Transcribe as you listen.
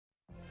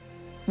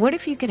What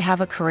if you could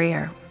have a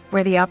career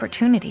where the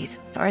opportunities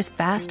are as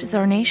vast as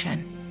our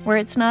nation, where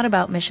it's not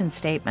about mission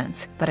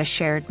statements, but a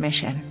shared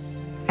mission?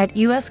 At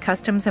U.S.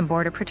 Customs and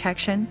Border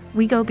Protection,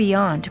 we go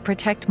beyond to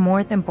protect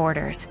more than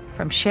borders.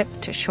 From ship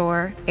to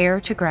shore, air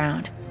to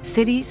ground,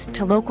 cities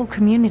to local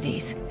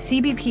communities,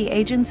 CBP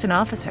agents and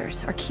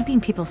officers are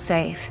keeping people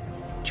safe.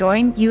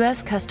 Join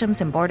U.S. Customs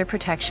and Border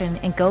Protection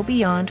and go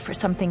beyond for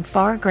something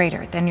far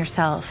greater than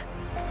yourself.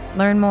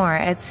 Learn more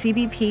at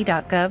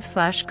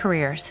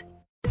cbp.gov/careers.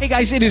 Hey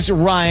guys, it is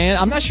Ryan.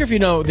 I'm not sure if you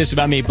know this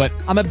about me, but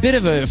I'm a bit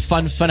of a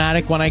fun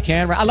fanatic when I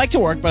can. I like to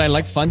work, but I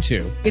like fun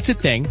too. It's a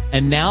thing.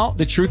 And now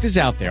the truth is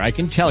out there. I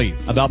can tell you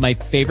about my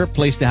favorite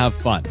place to have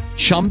fun.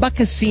 Chumba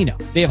Casino.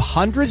 They have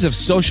hundreds of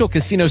social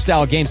casino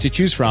style games to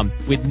choose from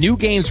with new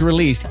games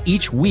released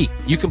each week.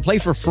 You can play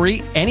for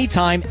free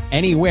anytime,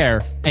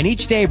 anywhere. And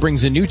each day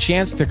brings a new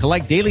chance to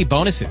collect daily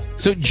bonuses.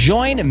 So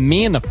join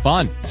me in the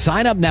fun.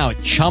 Sign up now at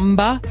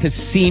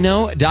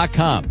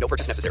ChumbaCasino.com. No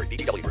purchase necessary.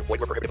 VGW Group. Void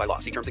where prohibited by law.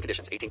 See terms and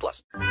conditions.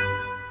 18+.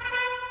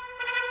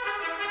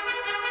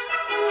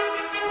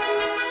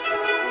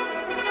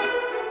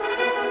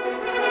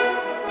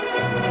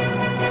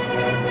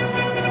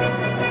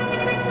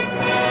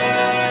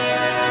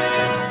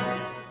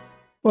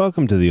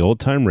 Welcome to the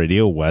Old Time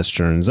Radio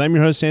Westerns. I'm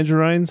your host,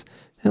 Andrew Rhynes,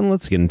 and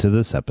let's get into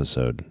this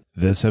episode.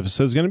 This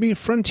episode is going to be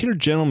Frontier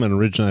Gentleman.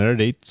 Original air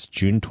dates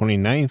June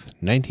 29th,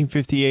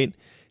 1958,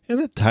 and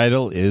the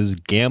title is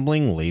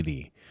Gambling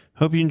Lady.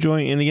 Hope you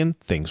enjoy, and again,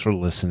 thanks for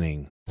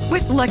listening.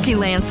 With Lucky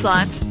Land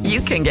Slots, you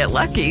can get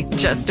lucky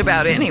just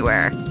about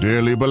anywhere.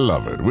 Dearly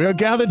beloved, we are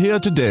gathered here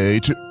today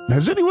to...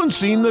 Has anyone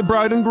seen the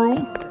bride and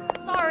groom?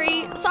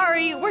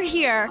 Sorry, we're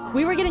here.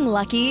 We were getting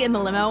lucky in the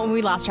limo and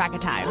we lost track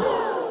of time.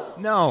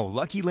 No,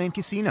 Lucky Land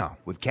Casino,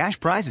 with cash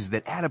prizes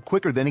that add up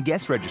quicker than a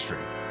guest registry.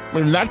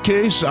 In that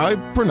case, I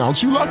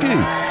pronounce you lucky.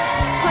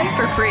 Play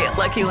for free at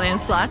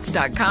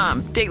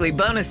LuckyLandSlots.com. Daily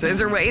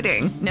bonuses are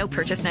waiting. No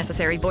purchase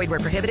necessary. Void where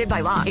prohibited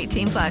by law.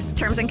 18+.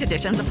 Terms and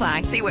conditions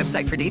apply. See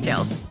website for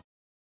details.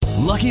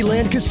 Lucky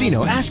Land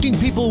Casino, asking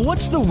people,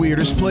 what's the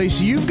weirdest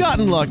place you've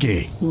gotten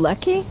lucky?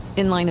 Lucky?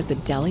 In line at the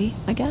deli,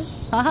 I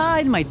guess? Aha,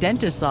 in my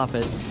dentist's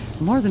office.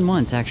 More than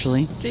once,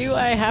 actually. Do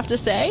I have to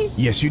say?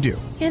 Yes, you do.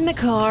 In the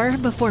car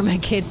before my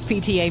kids'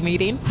 PTA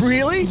meeting.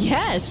 Really?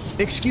 Yes.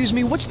 Excuse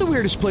me, what's the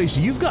weirdest place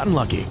you've gotten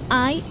lucky?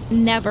 I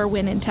never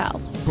win and tell.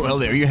 Well,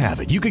 there you have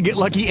it. You can get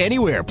lucky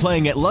anywhere,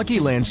 playing at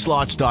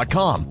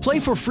LuckyLandSlots.com.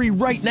 Play for free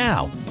right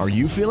now. Are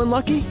you feeling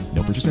lucky?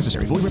 No purchase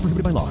necessary. Void where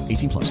prohibited by law.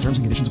 18+. Terms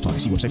and conditions apply.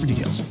 See website for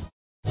details.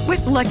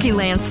 With Lucky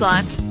Land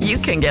Slots, you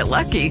can get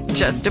lucky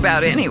just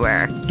about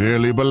anywhere.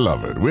 Dearly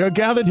beloved, we are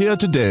gathered here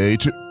today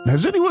to...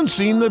 Has anyone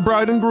seen the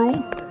bride and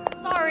groom?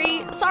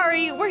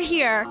 Sorry, we're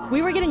here.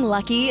 We were getting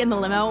lucky in the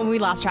limo and we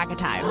lost track of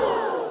time.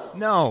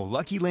 No,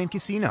 Lucky Land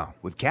Casino,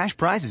 with cash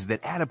prizes that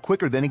add up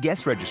quicker than a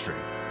guest registry.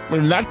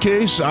 In that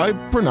case, I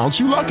pronounce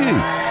you lucky.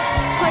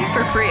 Play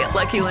for free at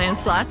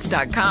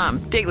LuckyLandSlots.com.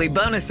 Daily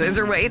bonuses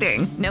are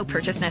waiting. No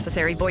purchase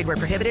necessary. Void where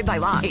prohibited by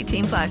law.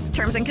 18+.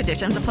 Terms and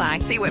conditions apply.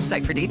 See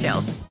website for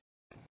details.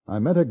 I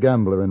met a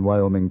gambler in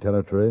Wyoming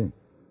Territory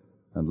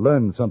and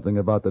learned something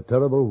about the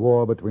terrible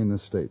war between the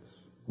states.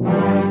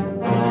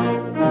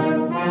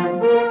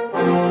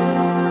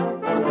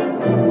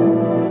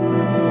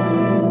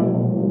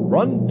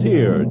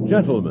 Frontier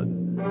Gentleman.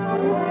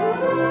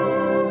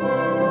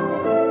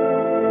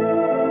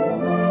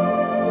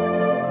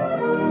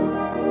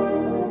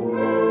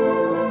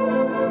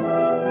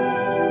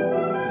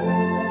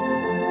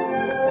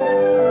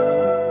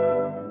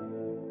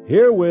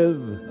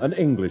 Herewith, an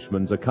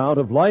Englishman's account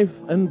of life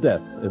and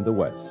death in the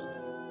West.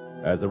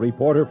 As a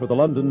reporter for the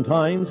London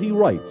Times, he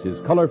writes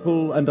his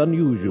colorful and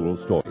unusual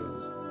stories.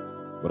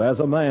 But as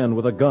a man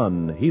with a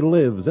gun, he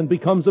lives and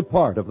becomes a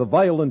part of the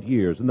violent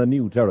years in the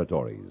new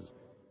territories.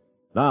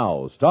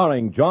 Now,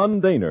 starring John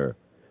Dehner,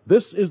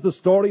 this is the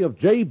story of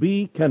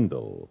J.B.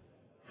 Kendall,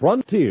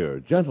 Frontier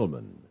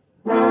Gentleman.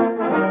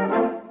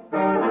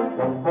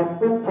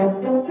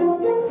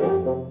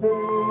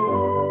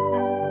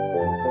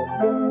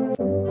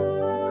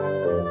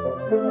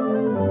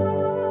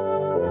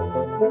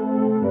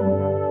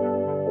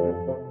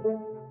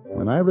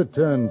 When I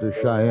returned to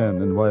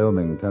Cheyenne in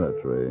Wyoming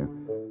Territory,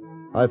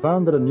 I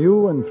found that a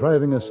new and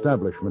thriving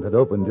establishment had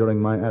opened during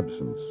my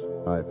absence.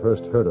 I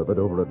first heard of it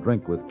over a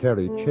drink with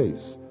Carrie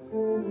Chase,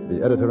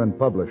 the editor and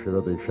publisher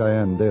of the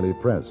Cheyenne Daily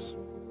Press.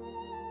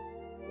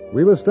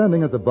 We were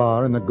standing at the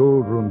bar in the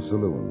Gold Room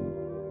Saloon,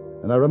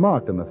 and I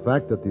remarked on the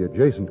fact that the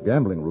adjacent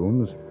gambling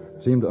rooms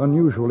seemed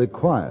unusually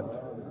quiet.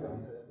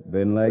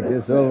 Been like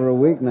this over a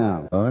week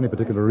now. Any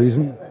particular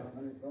reason?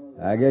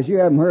 I guess you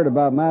haven't heard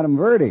about Madame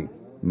Verdi.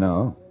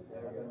 No.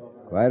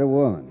 Quite a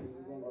woman.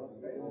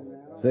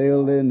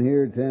 Sailed in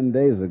here 10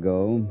 days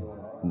ago.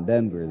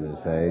 Denver, they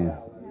say.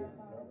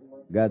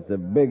 Got the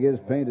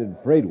biggest painted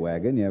freight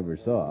wagon you ever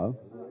saw.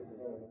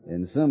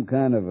 In some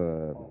kind of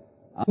a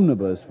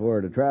omnibus for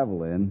her to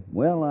travel in.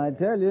 Well, I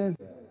tell you,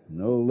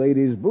 no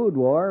lady's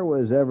boudoir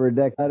was ever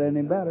decked out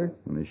any better.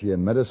 And is she a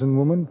medicine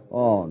woman?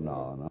 Oh,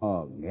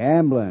 no.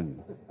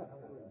 Gambling.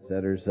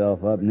 Set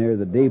herself up near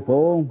the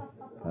depot.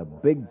 A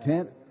big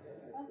tent,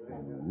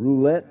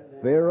 roulette,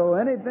 faro,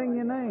 anything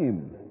you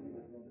name.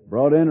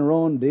 Brought in her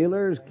own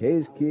dealers,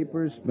 case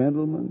keepers,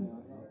 spindlemen.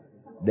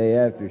 Day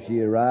after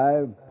she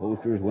arrived,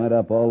 posters went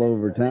up all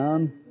over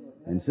town.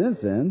 And since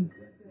then,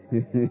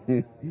 well,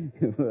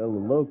 the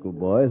local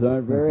boys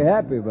aren't very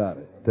happy about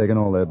it. Taking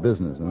all their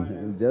business, huh?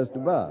 Just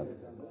about.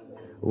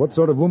 What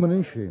sort of woman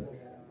is she?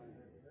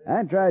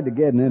 I tried to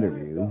get an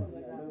interview.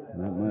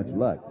 Not much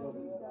luck.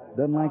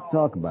 Doesn't like to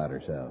talk about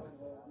herself.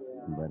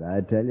 But I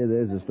tell you,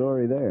 there's a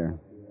story there.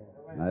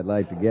 I'd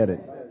like to get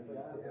it.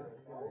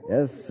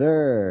 Yes,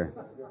 sir.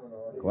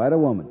 Quite a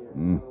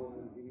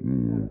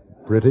woman.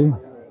 Pretty?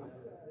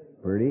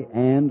 Pretty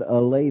and a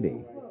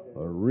lady.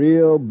 A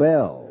real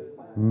belle.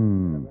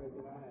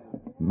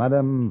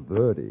 Madame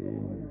Verdi.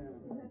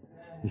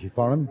 Is she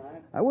foreign?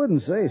 I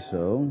wouldn't say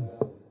so.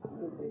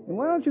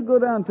 Why don't you go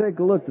down and take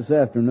a look this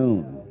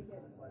afternoon?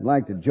 I'd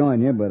like to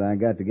join you, but I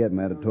got to get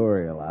my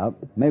editorial out.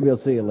 Maybe I'll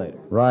see you later.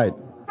 Right.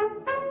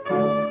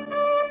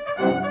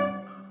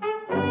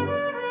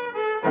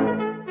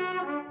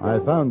 I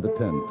found the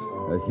tent,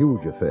 a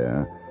huge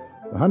affair,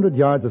 100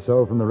 yards or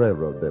so from the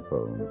railroad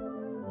depot.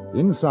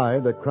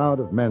 Inside, a crowd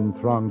of men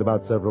thronged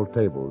about several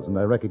tables, and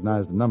I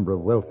recognized a number of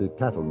wealthy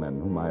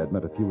cattlemen whom I had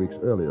met a few weeks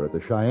earlier at the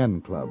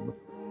Cheyenne Club.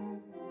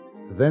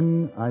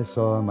 Then I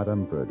saw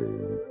Madame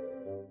Verdi.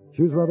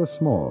 She was rather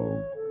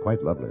small,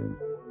 quite lovely,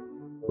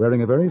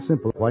 wearing a very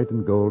simple white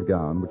and gold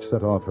gown which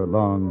set off her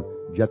long,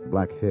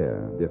 jet-black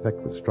hair. The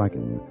effect was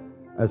striking,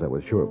 as I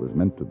was sure it was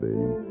meant to be.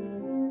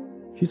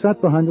 She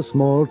sat behind a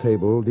small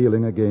table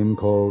dealing a game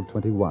called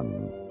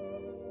 21.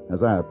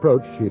 As I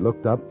approached, she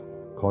looked up,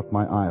 caught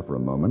my eye for a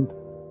moment,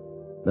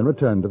 then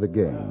returned to the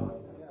game.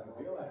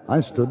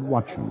 I stood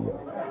watching.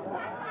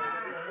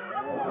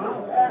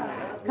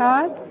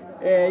 Cards?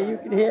 You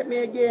can hit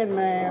me again,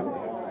 ma'am.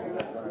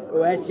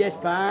 Oh, that's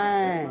just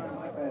fine.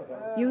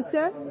 You,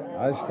 sir?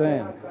 I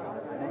stand.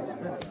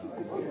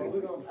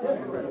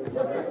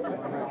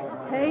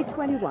 Page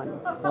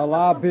 21. Well,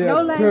 I'll be no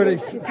a dirty...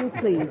 language, if you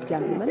please,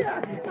 gentlemen.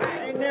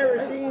 I ain't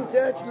never seen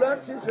such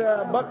luck since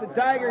Buck the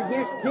Tiger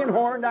against Tin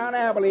Horn down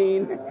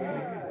Abilene.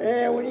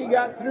 And when he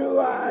got through,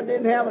 I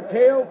didn't have a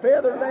tail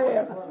feather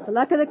left. The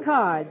luck of the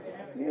cards.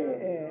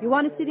 Yeah. You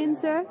want to sit in,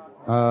 sir?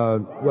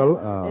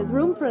 There's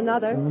room for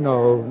another.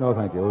 No,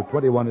 thank you.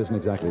 21 isn't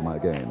exactly my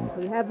game.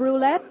 We have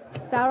roulette,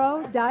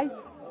 faro, dice,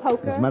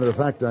 poker. As a matter of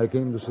fact, I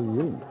came to see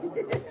you.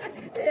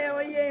 Yeah,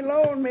 well, you ain't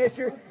alone,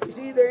 mister. You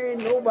see, there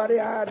ain't nobody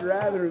I'd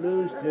rather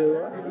lose to.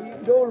 You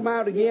can dole them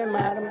out again,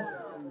 madam.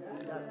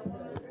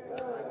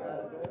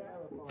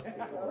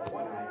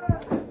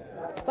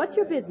 What's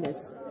your business?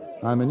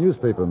 I'm a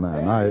newspaper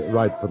man. I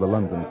write for the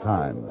London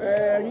Times.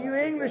 You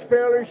English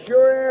fellers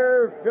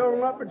sure are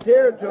filling up the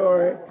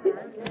territory.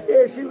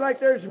 It seems like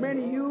there's as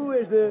many of you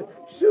as the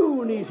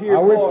Sioux in these here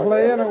Are we boys.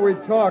 playing or are we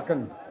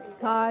talking?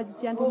 Cards,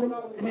 gentlemen.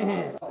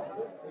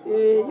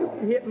 You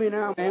can hit me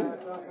now, ma'am.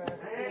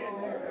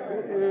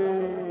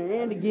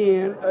 And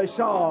again,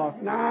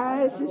 soft.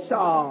 Nice and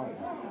soft.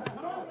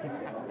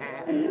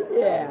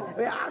 Yeah,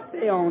 well, I'll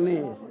stay on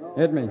this.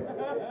 Hit me.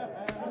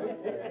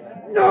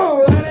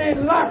 No, that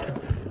ain't luck.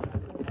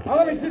 Now,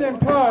 let me see them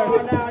cards.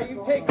 Oh, now,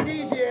 you take it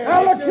easy.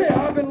 Now, look here.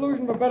 I've been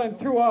losing for better than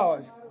 2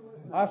 hours.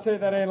 I say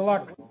that ain't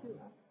luck.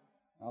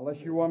 Unless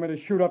you want me to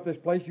shoot up this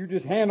place, you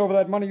just hand over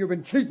that money you've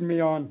been cheating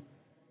me on.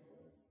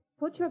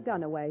 Put your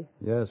gun away.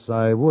 Yes,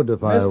 I would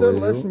if I were you.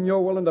 Mister, listen, you're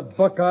willing to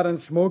buck out and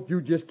smoke.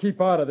 You just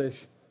keep out of this.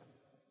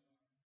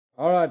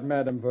 All right,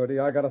 Madam Verdi,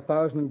 I got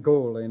 1,000 in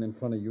gold laying in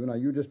front of you. Now,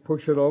 you just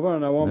push it over,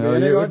 and I won't be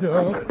any good.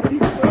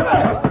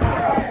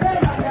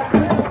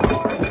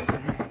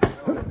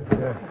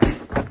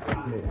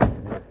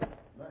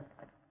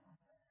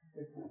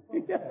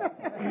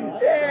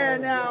 Yeah,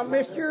 now,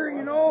 mister,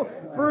 you know,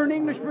 for an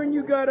Englishman,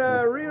 you got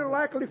a real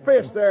likely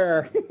fist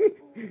there.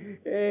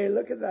 Hey,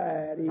 look at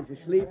that. He's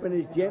asleep and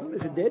as gentle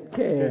as a dead cat.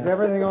 Is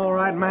everything all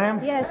right,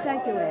 ma'am? Yes,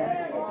 thank you,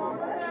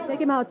 Ed.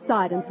 Take him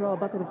outside and throw a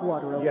bucket of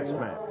water over Yes, him.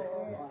 ma'am.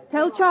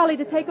 Tell Charlie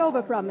to take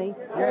over from me.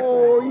 Yes,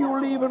 oh, you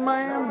leaving,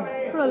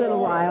 ma'am? For a little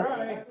while.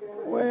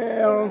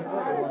 Well,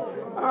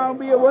 I'll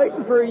be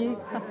waiting for you.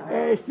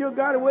 Still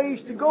got a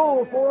ways to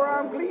go before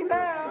I'm cleaned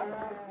out.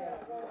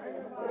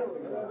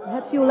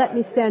 Perhaps you'll let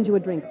me stand you a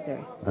drink, sir.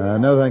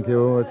 No, thank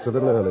you. It's a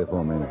little early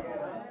for me.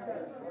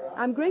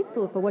 I'm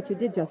grateful for what you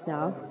did just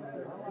now,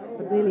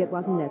 but really it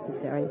wasn't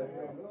necessary.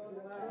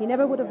 He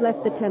never would have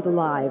left the tent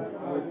alive.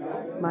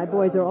 My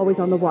boys are always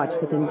on the watch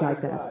for things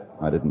like that.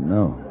 I didn't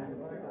know.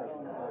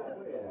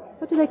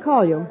 What do they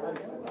call you?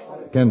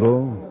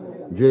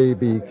 Kendall.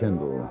 J.B.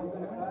 Kendall.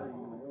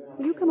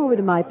 Will you come over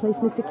to my place,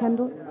 Mr.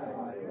 Kendall?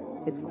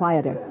 It's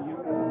quieter.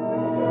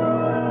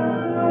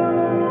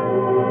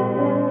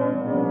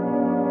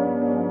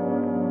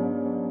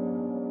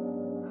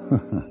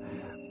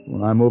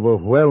 Well, I'm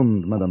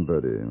overwhelmed, Madame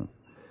Verdi.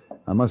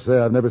 I must say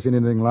I've never seen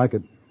anything like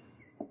it.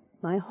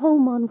 My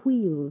home on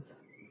wheels.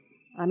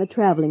 I'm a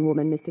traveling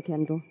woman, Mr.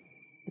 Kendall,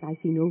 but I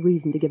see no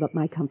reason to give up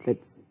my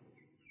comforts.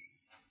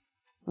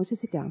 Won't you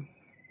sit down?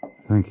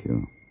 Thank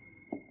you.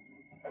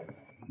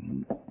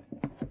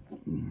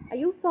 Are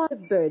you fond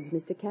of birds,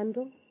 Mr.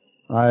 Kendall?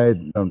 I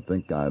don't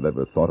think I've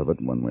ever thought of it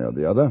one way or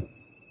the other.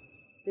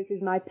 This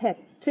is my pet,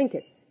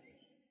 Trinket.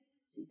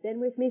 She's been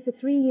with me for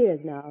 3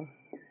 years now.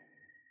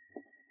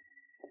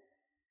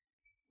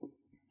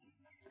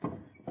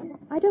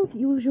 I don't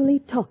usually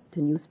talk to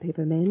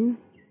newspaper men.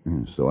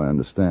 So I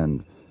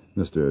understand.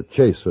 Mr.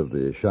 Chase of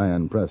the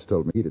Cheyenne Press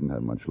told me he didn't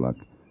have much luck.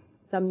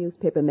 Some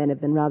newspaper men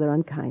have been rather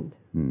unkind.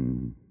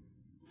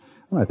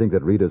 Well, I think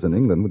that readers in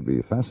England would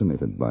be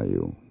fascinated by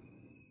you.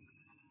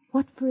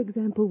 What, for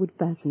example, would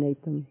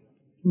fascinate them?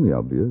 The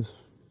obvious.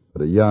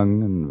 That a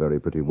young and very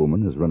pretty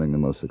woman is running the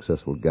most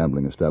successful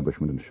gambling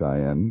establishment in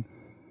Cheyenne.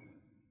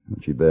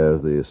 And she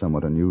bears the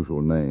somewhat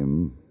unusual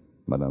name,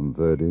 Madame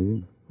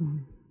Verdi.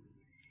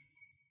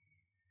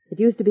 It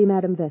used to be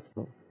Madame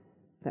Vestal.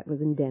 That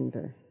was in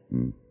Denver.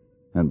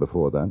 And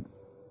before that?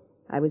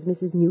 I was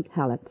Mrs. Newt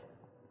Hallett.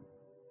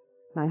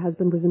 My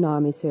husband was an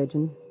army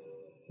surgeon.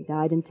 He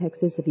died in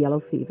Texas of yellow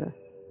fever.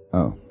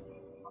 Oh.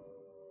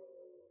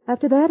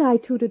 After that, I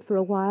tutored for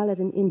a while at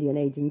an Indian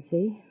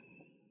agency.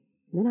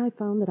 Then I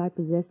found that I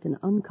possessed an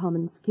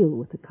uncommon skill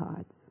with the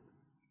cards.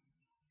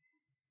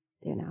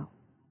 There now.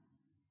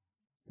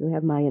 You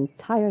have my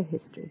entire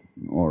history.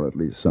 Or at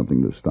least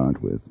something to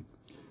start with.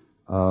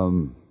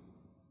 Where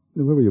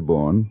were you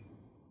born?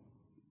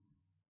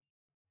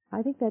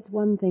 I think that's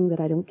one thing that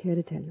I don't care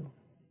to tell you.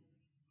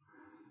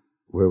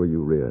 Where were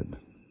you reared?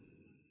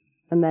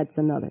 And that's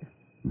another.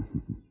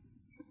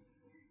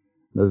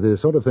 Does the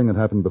sort of thing that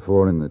happened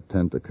before in the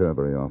tent occur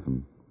very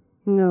often?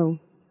 No.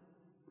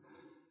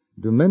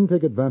 Do men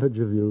take advantage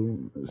of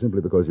you simply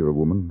because you're a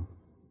woman?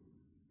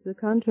 To the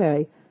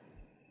contrary.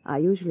 I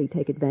usually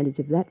take advantage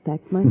of that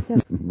fact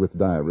myself. With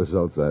dire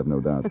results, I have no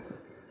doubt.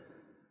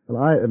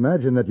 Well, I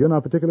imagine that you're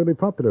not particularly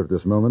popular at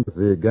this moment with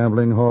the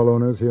gambling hall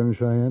owners here in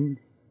Cheyenne.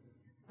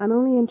 I'm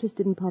only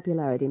interested in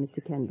popularity,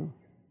 Mr. Kendall.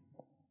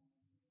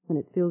 And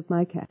it fills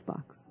my cash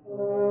box.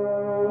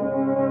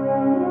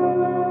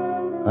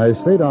 I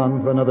stayed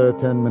on for another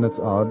 10 minutes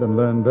odd and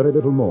learned very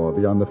little more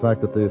beyond the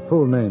fact that the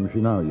full name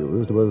she now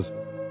used was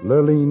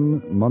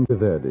Lurleen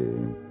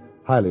Monteverdi.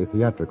 Highly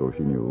theatrical,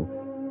 she knew,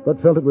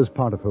 but felt it was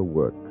part of her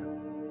work.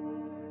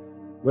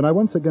 When I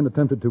once again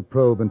attempted to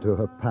probe into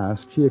her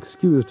past, she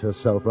excused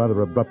herself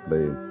rather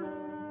abruptly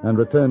and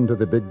returned to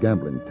the big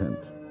gambling tent.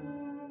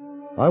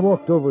 I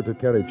walked over to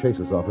Carrie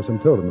Chase's office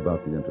and told him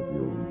about the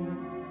interview.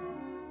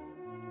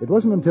 It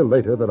wasn't until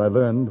later that I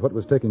learned what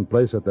was taking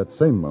place at that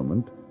same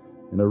moment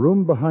in a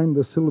room behind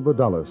the Silver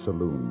Dollar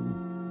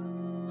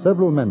Saloon.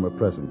 Several men were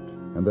present,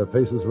 and their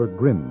faces were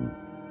grim.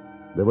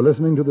 They were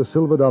listening to the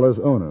Silver Dollar's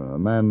owner, a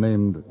man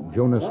named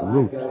Jonas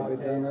Root.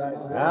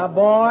 Now,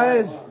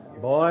 boys,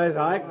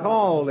 I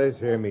called this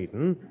here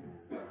meeting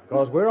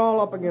because we're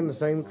all up against the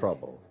same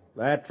trouble.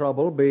 That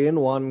trouble being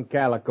one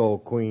calico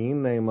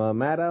queen named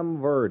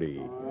Madame Verdi.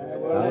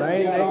 Now,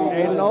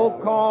 ain't no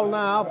call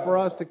now for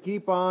us to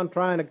keep on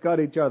trying to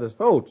cut each other's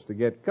throats to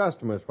get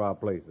customers for our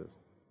places.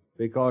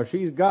 Because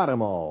she's got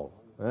 'em all.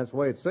 That's the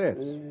way it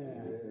sits.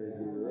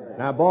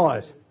 Now,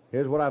 boys,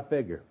 here's what I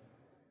figure.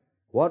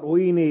 What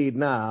we need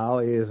now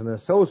is an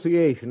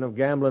association of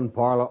gambling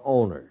parlor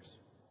owners,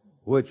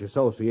 which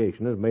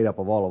association is made up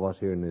of all of us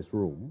here in this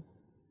room.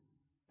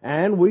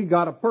 And we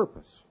got a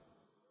purpose,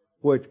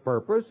 which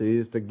purpose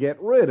is to get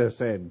rid of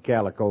said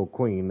calico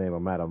queen named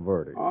Madame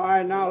Verdi. All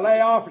right, now lay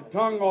off your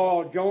tongue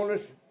all,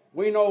 Jonas.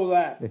 We know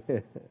that.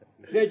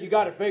 You said you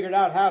got it figured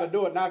out how to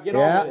do it. Now get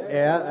on with it.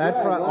 Yeah, that's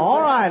right.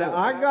 All right,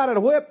 I got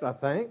it whipped, I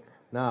think.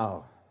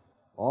 Now,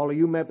 all of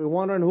you may be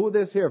wondering who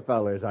this here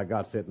fella is I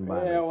got sitting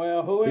by me. Yeah,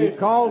 well, who is he? He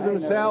calls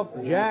himself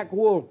Jack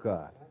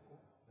Woolcott.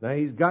 Now,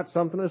 he's got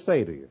something to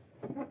say to you.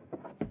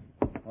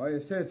 Well, you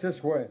see, it's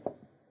this way.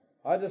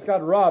 I just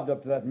got robbed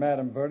up to that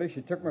Madame Verdi.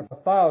 She took me for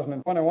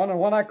 1,021, and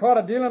when I caught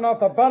her dealing off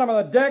the bottom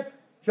of the deck,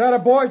 she had her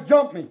boys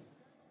jump me.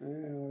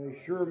 Well, they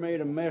sure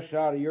made a mess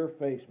out of your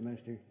face,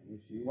 mister.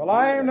 Well,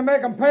 I aim to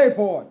make them pay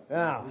for it.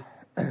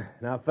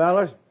 Now,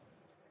 fellas,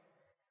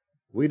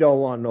 we don't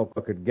want no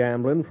crooked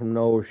gambling from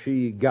no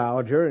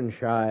she-gouger in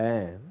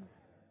Cheyenne.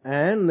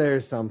 And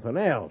there's something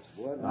else.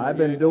 I've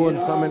been doing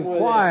some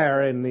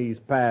inquiring these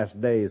past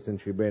days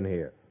since you've been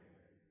here.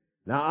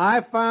 Now,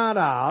 I found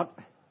out...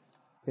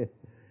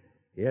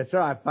 Yes,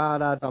 sir, I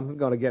found out something's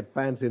going to get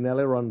Fancy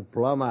Nellie run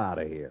plumb out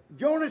of here.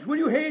 Jonas, will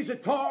you haze the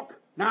talk?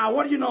 Now,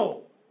 what do you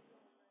know?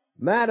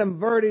 Madame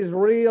Verdi's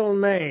real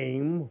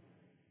name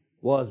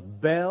was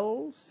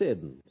Belle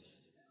Siddons.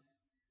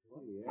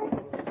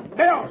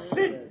 Belle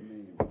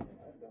Siddons?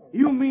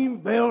 You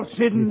mean Belle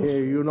Siddons? Yeah,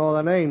 you know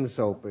the name,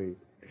 Soapy.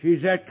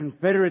 She's that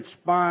Confederate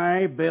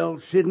spy, Belle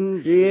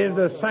Siddons? She is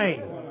the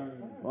same.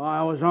 Well,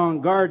 I was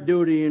on guard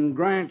duty in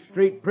Grant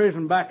Street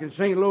Prison back in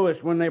St.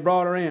 Louis when they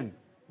brought her in.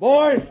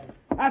 Boys,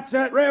 that's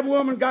that red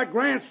woman got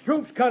Grant's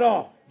troops cut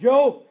off.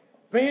 Joe,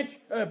 Finch,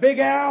 Big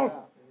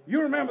Al,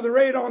 you remember the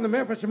raid on the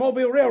Memphis and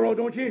Mobile Railroad,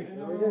 don't you?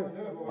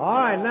 All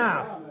right,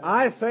 now,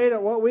 I say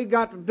that what we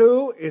got to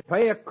do is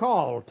pay a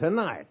call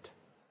tonight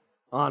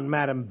on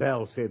Madame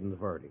Belle Siddons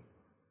Verdi.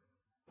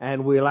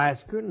 And we'll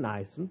ask her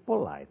nice and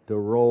polite to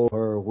roll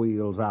her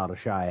wheels out of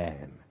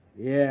Cheyenne.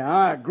 Yeah,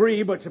 I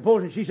agree, but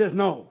supposing she says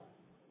no?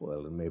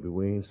 Well, then maybe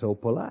we ain't so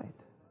polite.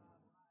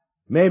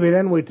 Maybe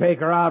then we take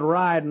her out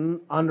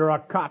riding under a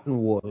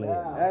cottonwood.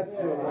 Yeah, that's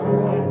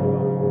it.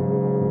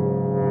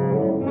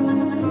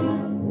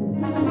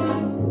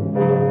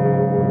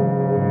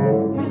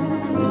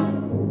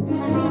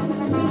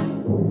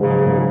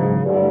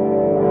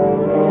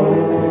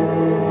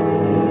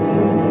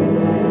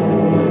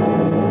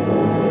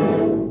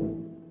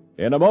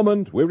 In a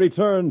moment, we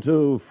return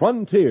to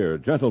Frontier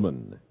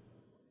Gentlemen.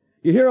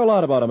 You hear a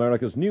lot about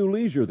America's new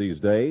leisure these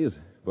days,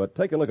 but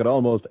take a look at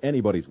almost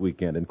anybody's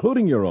weekend,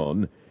 including your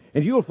own,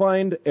 and you'll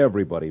find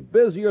everybody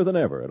busier than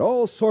ever at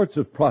all sorts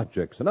of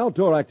projects and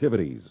outdoor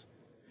activities.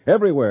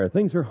 Everywhere,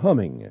 things are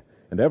humming,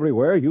 and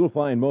everywhere you'll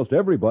find most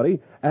everybody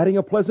adding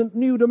a pleasant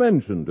new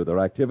dimension to their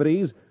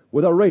activities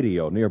with a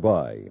radio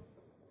nearby.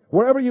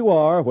 Wherever you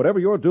are, whatever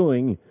you're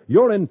doing,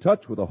 you're in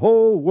touch with the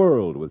whole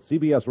world with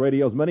CBS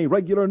Radio's many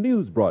regular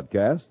news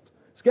broadcasts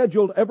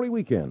scheduled every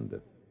weekend.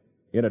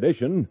 In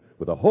addition,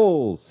 with the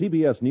whole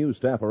CBS News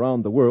staff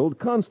around the world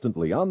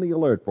constantly on the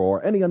alert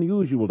for any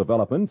unusual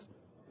developments,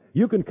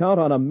 you can count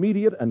on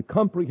immediate and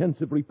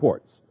comprehensive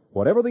reports,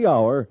 whatever the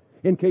hour,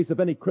 in case of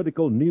any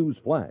critical news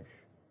flash.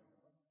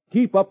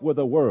 Keep up with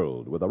the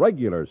world with the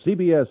regular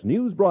CBS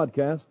News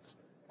broadcasts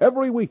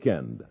every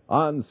weekend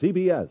on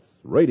CBS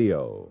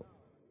Radio.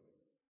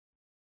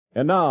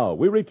 And now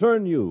we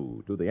return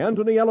you to the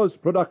Anthony Ellis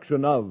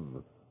production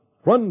of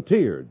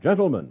Frontier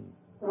Gentlemen.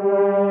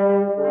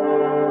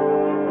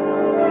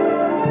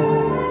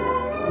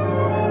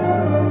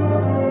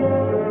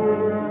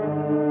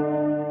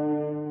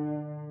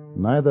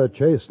 Neither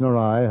Chase nor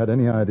I had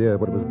any idea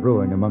what was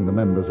brewing among the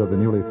members of the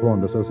newly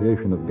formed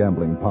Association of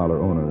Gambling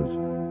Parlor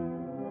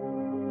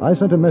Owners. I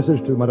sent a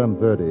message to Madame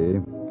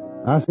Verdi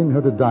asking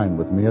her to dine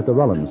with me at the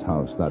Rollins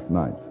house that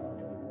night.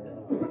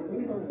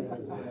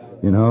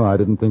 You know, I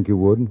didn't think you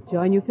would.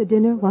 Join you for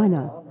dinner? Why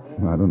not?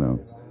 I don't know.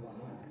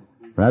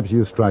 Perhaps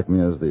you strike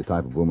me as the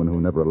type of woman who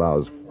never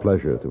allows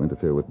pleasure to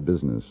interfere with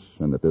business,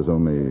 and that there's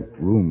only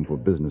room for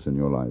business in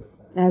your life.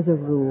 As a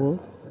rule,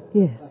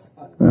 yes.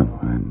 Well,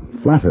 I'm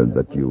flattered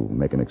that you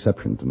make an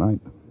exception tonight.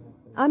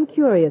 I'm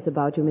curious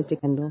about you, Mr.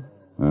 Kendall.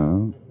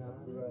 Oh?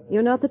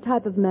 You're not the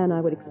type of man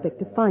I would expect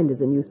to find as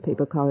a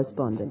newspaper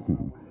correspondent.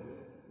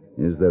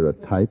 Is there a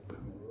type?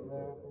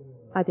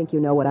 I think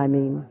you know what I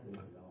mean.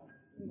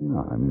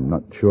 I'm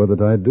not sure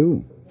that I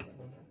do.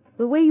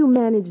 The way you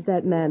managed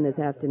that man this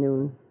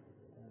afternoon,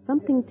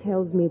 something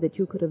tells me that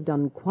you could have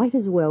done quite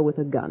as well with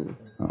a gun.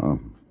 Oh.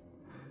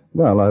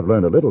 Well, I've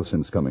learned a little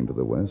since coming to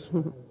the West.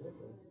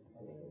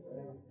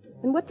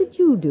 And what did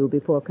you do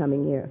before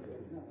coming here?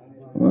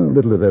 Well, a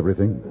little of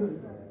everything.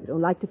 You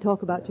don't like to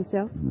talk about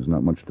yourself? There's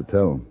not much to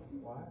tell.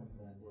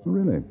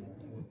 Really.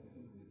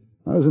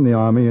 I was in the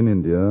army in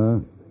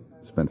India,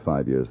 spent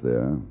 5 years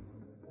there.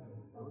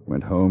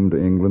 Went home to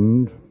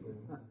England,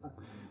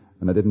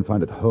 and I didn't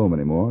find it home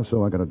anymore,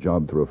 so I got a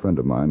job through a friend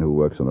of mine who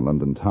works on the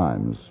London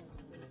Times.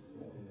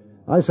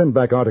 I send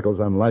back articles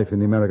on life in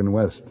the American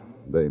West.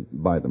 They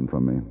buy them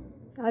from me.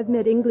 I've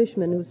met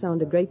Englishmen who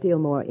sound a great deal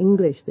more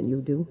English than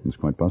you do. It's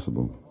quite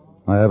possible.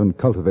 I haven't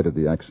cultivated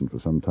the accent for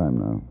some time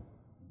now.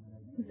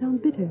 You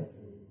sound bitter.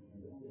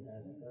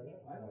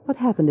 What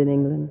happened in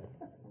England?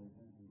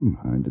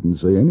 I didn't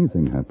say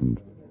anything happened.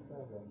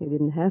 You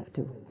didn't have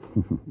to.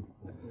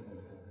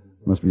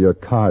 Must be your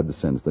card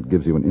sense that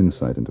gives you an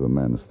insight into a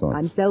man's thoughts.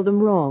 I'm seldom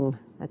wrong.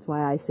 That's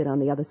why I sit on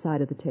the other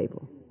side of the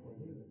table.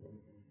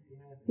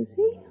 You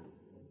see,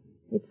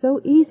 it's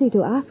so easy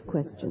to ask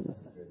questions.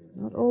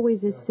 Not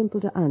always as simple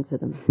to answer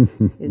them,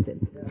 is it?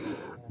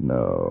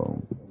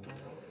 No.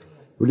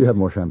 Will you have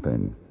more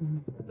champagne?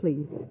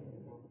 Please.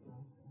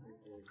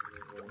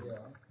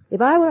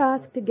 If I were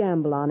asked to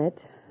gamble on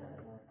it,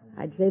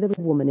 I'd say there was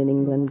a woman in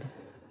England.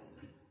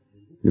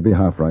 You'd be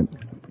half right.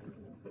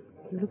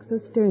 You look so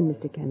stern,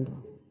 Mr. Kendall.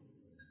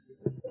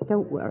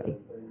 Don't worry.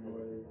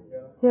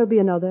 There'll be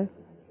another.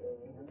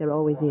 There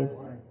always is.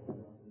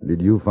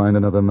 Did you find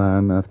another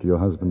man after your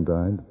husband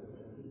died?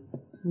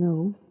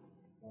 No,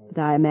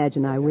 but I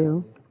imagine I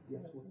will.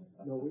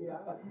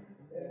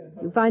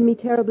 You find me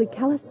terribly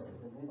callous?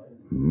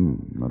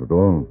 Not at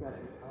all.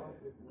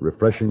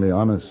 Refreshingly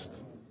honest.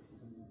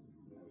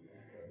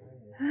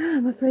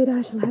 I'm afraid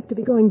I shall have to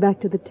be going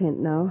back to the tent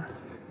now.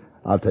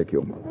 I'll take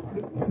you.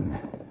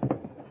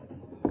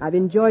 I've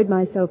enjoyed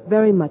myself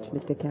very much,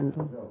 Mr.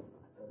 Kendall.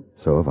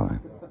 So have I.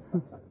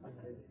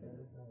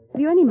 Have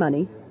you any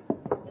money?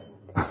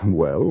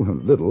 Well, a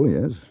little,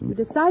 yes. You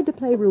decide to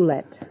play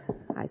roulette.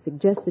 I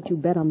suggest that you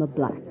bet on the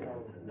black.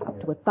 Up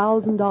to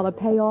 $1,000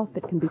 payoff,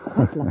 it can be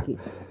quite lucky.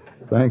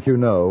 Thank you,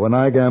 no. When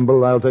I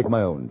gamble, I'll take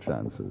my own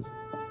chances.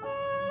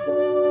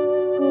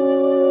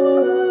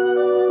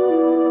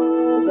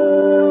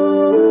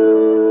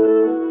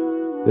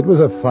 It was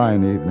a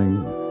fine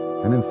evening,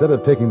 and instead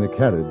of taking the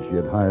carriage she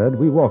had hired,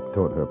 we walked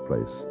toward her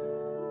place.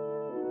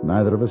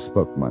 Neither of us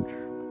spoke much.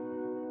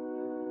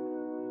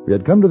 We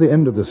had come to the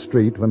end of the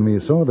street when we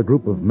saw the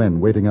group of men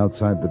waiting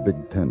outside the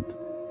big tent.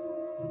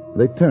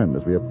 They turned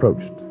as we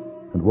approached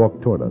and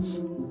walked toward us.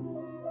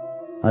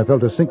 I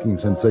felt a sinking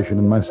sensation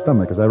in my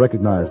stomach as I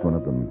recognized one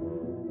of them,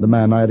 the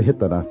man I had hit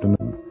that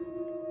afternoon.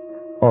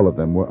 All of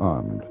them were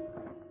armed.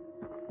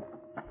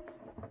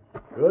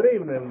 Good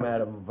evening,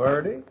 Madam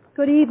Verdi.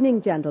 Good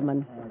evening,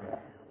 gentlemen.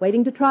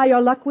 Waiting to try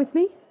your luck with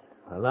me?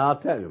 Well, I'll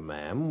tell you,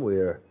 ma'am,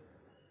 we're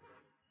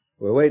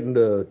waiting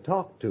to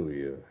talk to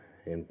you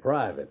in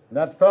private.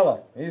 That fella,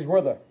 he's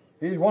with her.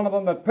 He's one of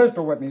them that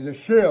pistol whipped me. He's a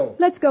shill.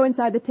 Let's go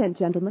inside the tent,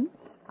 gentlemen.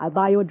 I'll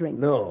buy you a drink.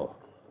 No.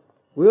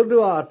 We'll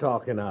do our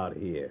talking out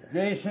here.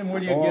 Jason,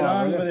 will you get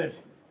on with it?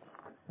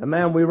 And,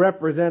 ma'am, we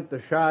represent the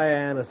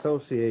Cheyenne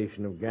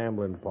Association of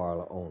Gambling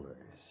Parlor Owners.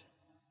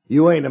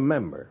 You ain't a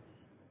member.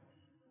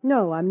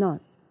 No, I'm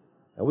not.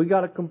 And we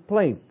got a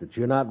complaint that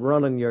you're not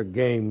running your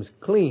games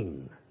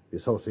clean. The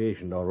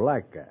association don't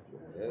like that.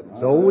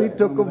 So we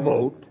took a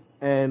vote,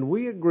 and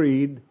we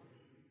agreed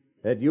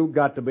that you've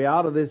got to be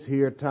out of this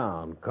here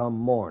town come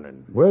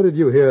morning. Where did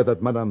you hear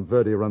that Madame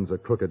Verdi runs a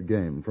crooked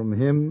game? From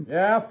him?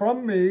 Yeah,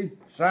 from me.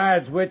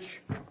 Besides which,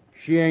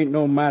 she ain't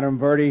no Madame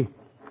Verdi.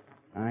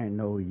 I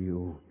know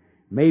you.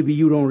 Maybe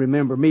you don't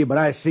remember me, but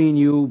I seen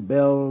you,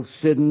 Belle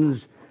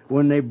Siddons,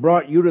 when they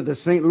brought you to the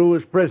St.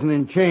 Louis prison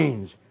in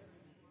chains.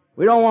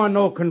 We don't want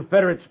no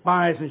Confederate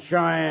spies in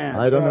Cheyenne.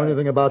 I don't know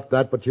anything about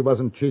that, but she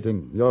wasn't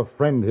cheating. Your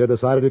friend here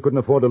decided he couldn't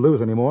afford to lose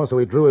anymore, so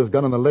he drew his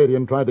gun on the lady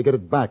and tried to get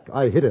it back.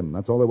 I hit him.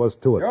 That's all there was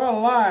to it. You're a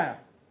liar.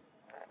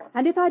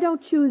 And if I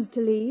don't choose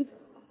to leave?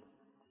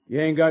 You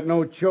ain't got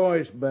no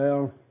choice,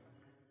 Belle.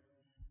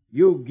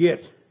 You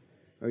get,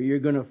 or you're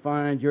going to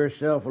find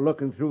yourself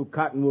looking through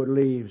cottonwood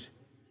leaves,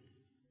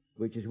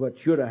 which is what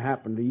should have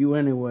happened to you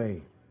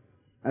anyway.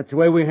 That's the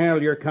way we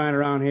handle your kind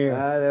around here.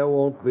 There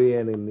won't be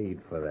any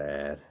need for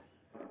that.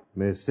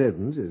 Miss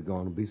Siddons is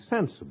going to be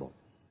sensible.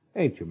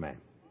 Ain't you, ma'am?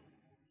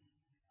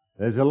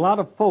 There's a lot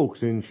of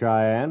folks in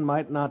Cheyenne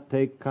might not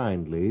take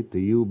kindly to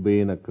you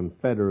being a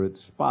Confederate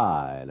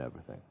spy and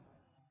everything.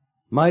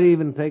 Might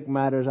even take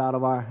matters out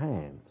of our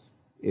hands,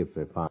 if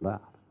they found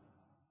out.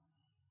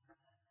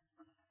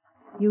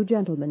 You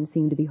gentlemen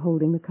seem to be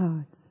holding the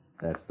cards.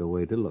 That's the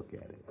way to look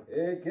at it.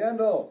 Hey,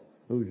 Kendall.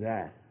 Who's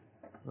that?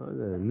 Oh,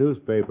 the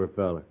newspaper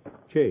fella,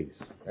 Chase.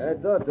 I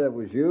thought that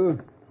was you.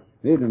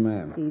 Evening,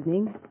 ma'am.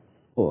 Evening.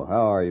 Oh,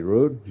 how are you,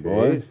 Rude?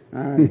 Boys?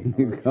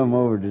 You come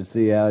over to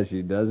see how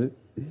she does it.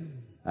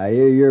 I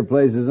hear your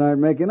places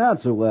aren't making out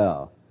so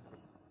well.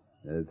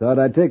 Thought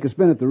I'd take a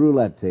spin at the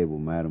roulette table,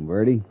 Madam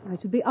Verdi. I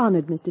should be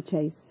honored, Mr.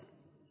 Chase.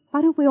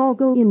 Why don't we all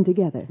go in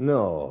together?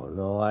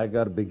 No, I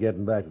got to be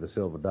getting back to the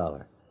Silver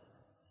Dollar.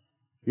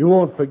 You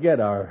won't forget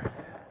our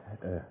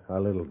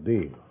little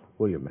deal,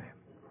 will you, ma'am?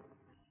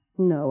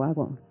 No, I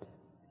won't.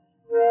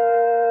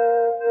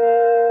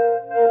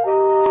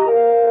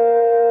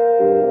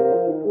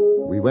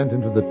 We went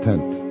into the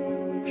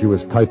tent. She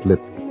was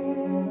tight-lipped,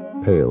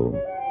 pale.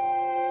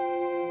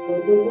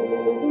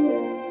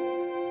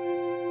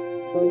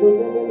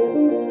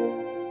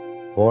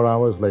 Four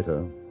hours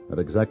later, at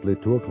exactly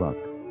 2 o'clock,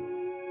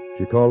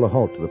 she called a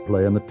halt to the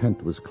play and the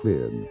tent was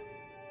cleared.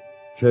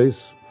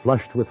 Chase,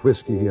 flushed with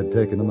whiskey he had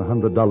taken and the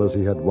 $100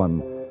 he had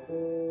won,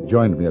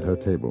 joined me at her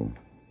table.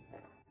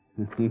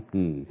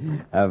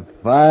 A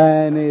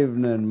fine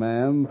evening,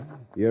 ma'am.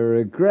 You're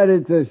a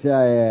credit to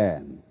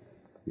Cheyenne.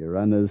 You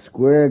run a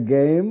square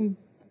game,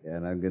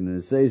 and I'm going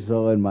to say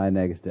so in my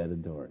next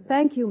editorial.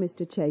 Thank you,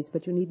 Mr. Chase,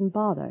 but you needn't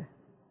bother.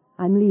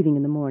 I'm leaving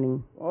in the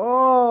morning.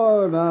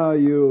 Oh, now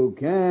you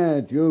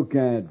can't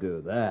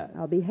do that.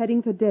 I'll be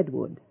heading for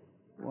Deadwood.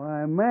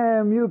 Why,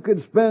 ma'am, you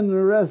could spend the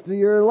rest of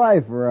your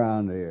life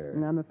around here.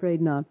 I'm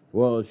afraid not.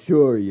 Well,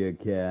 sure you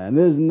can.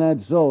 Isn't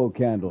that so,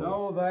 Kendall?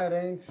 No, that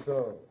ain't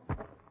so.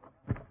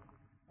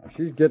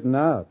 She's getting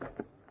out.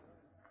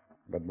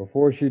 But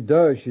before she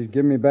does, she's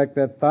giving me back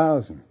that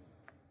 1,000.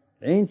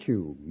 Ain't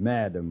you,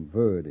 Madame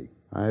Verdi?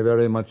 I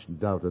very much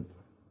doubt it.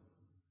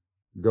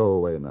 Go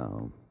away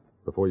now,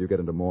 before you get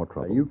into more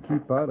trouble. Now, you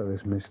keep out of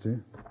this,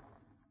 mister.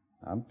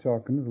 I'm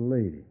talking to the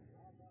lady.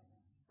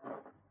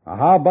 Now,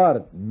 how about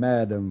it,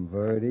 Madame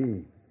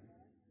Verdi?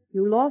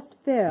 You lost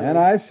fairly. And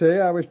I say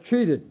I was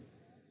cheated.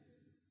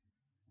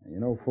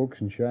 You know,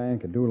 folks in Cheyenne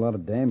can do a lot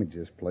of damage to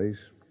this place.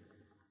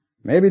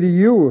 Maybe to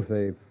you if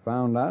they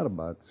found out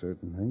about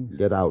certain things.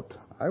 Get out.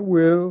 I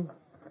will.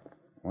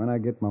 When I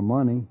get my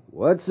money.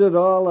 What's it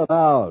all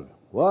about?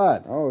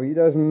 What? Oh, he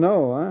doesn't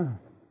know, huh?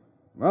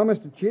 Well,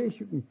 Mr. Chase,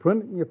 you can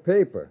print it in your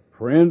paper.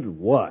 Print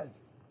what?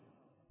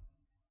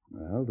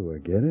 Well, do I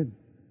get it?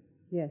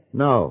 Yes.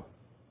 No.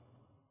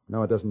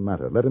 No, it doesn't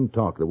matter. Let him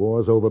talk. The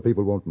war's over.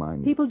 People won't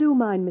mind. People do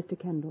mind, Mr.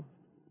 Kendall.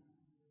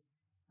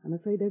 I'm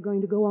afraid they're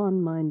going to go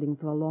on minding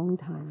for a long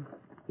time.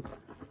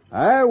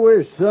 I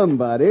wish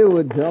somebody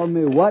would tell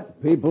me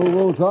what people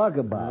will talk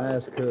about.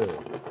 Ask her.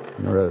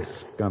 You're a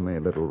scummy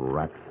little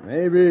rat.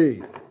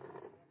 Maybe.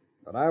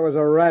 But I was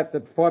a rat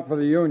that fought for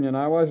the Union.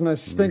 I wasn't a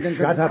stinking...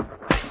 Shut up.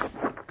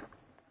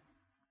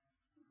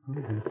 Oh,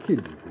 you're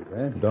kidding me,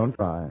 Dad. Don't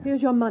try.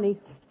 Here's your money.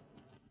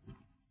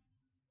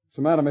 What's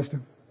the matter, mister?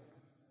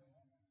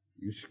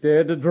 You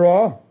scared to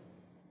draw?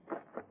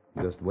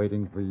 Just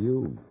waiting for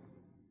you.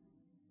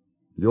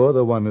 You're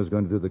the one who's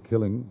going to do the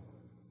killing.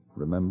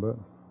 Remember?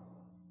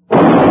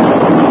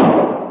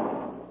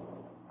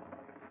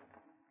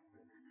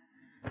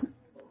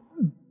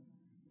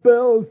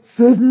 Bell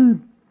City.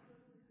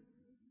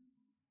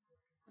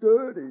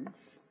 Dirty,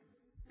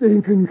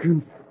 stinking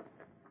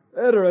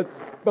Confederates.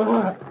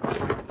 Bah!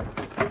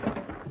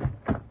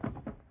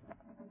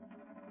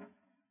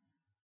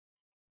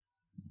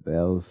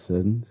 Bell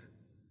Siddons?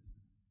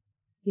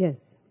 Yes.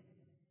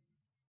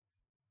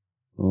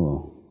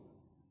 Oh.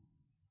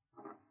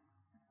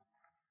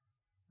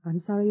 I'm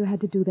sorry you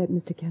had to do that,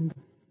 Mr.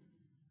 Kendall.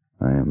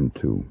 I am,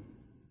 too.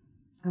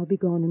 I'll be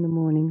gone in the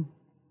morning.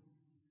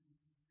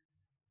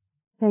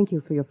 Thank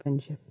you for your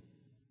friendship.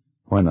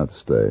 Why not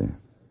stay?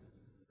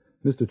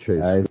 Mr.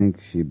 Chase. I think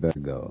she better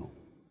go.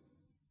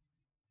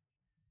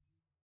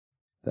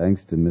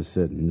 Thanks to Miss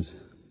Siddons,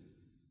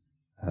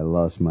 I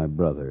lost my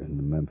brother in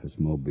the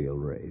Memphis-Mobile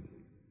raid.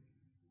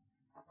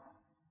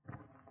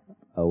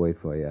 I'll wait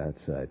for you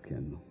outside,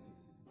 Kendall.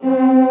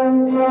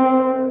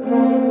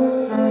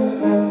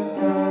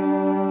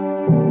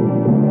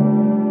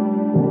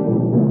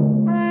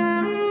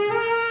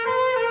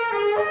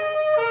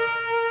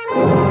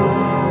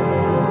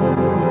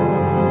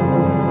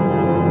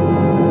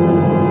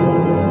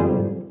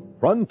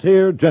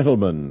 Frontier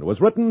Gentleman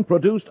was written,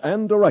 produced,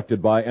 and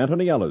directed by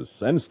Anthony Ellis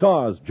and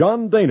stars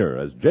John Daner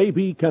as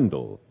J.B.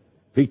 Kendall.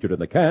 Featured in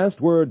the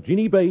cast were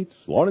Jeannie Bates,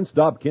 Lawrence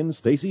Dobkin,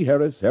 Stacey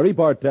Harris, Harry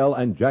Bartell,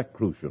 and Jack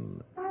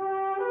Crucian.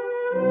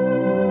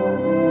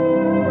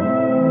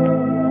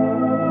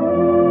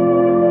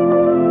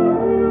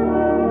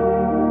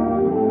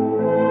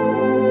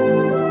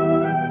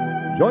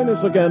 Join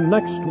us again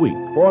next week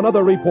for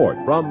another report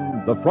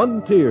from the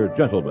Frontier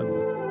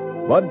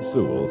Gentleman. Bud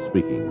Sewell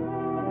speaking.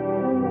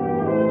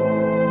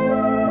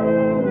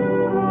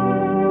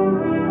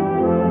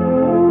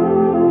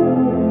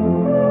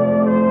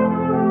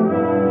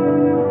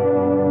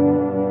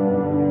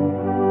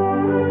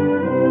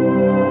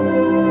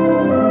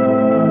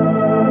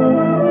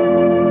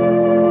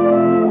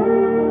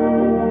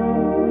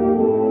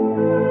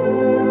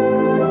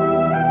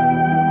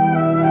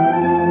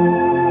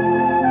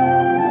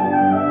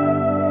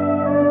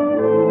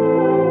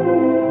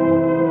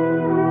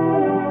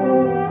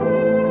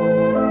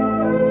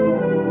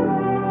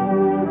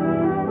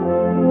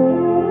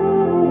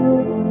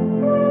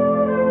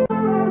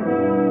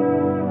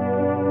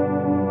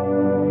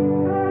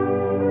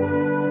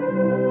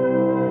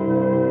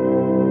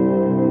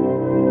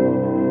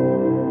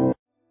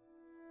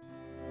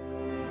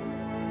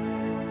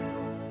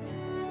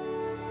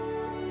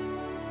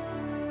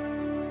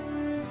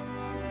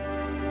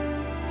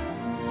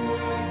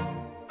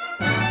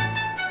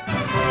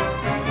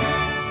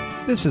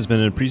 This has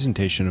been a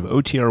presentation of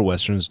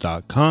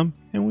OTRWesterns.com,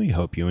 and we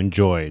hope you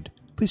enjoyed.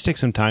 Please take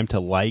some time to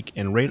like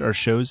and rate our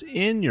shows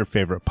in your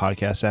favorite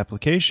podcast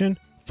application.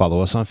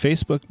 Follow us on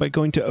Facebook by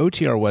going to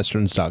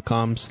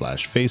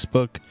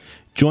OTRWesterns.com/Facebook.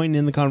 Join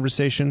in the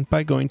conversation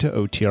by going to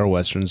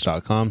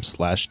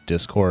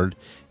OTRWesterns.com/Discord.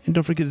 And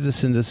don't forget to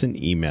send us an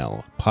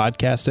email,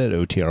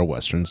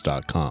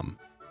 podcast@OTRWesterns.com.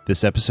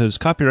 This episode is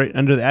copyright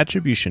under the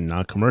Attribution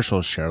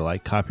Non-Commercial Share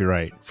Alike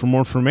copyright. For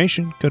more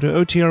information, go to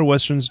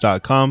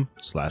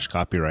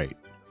OTRWesterns.com/copyright.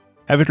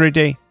 Have a great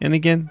day, and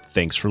again,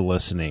 thanks for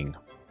listening.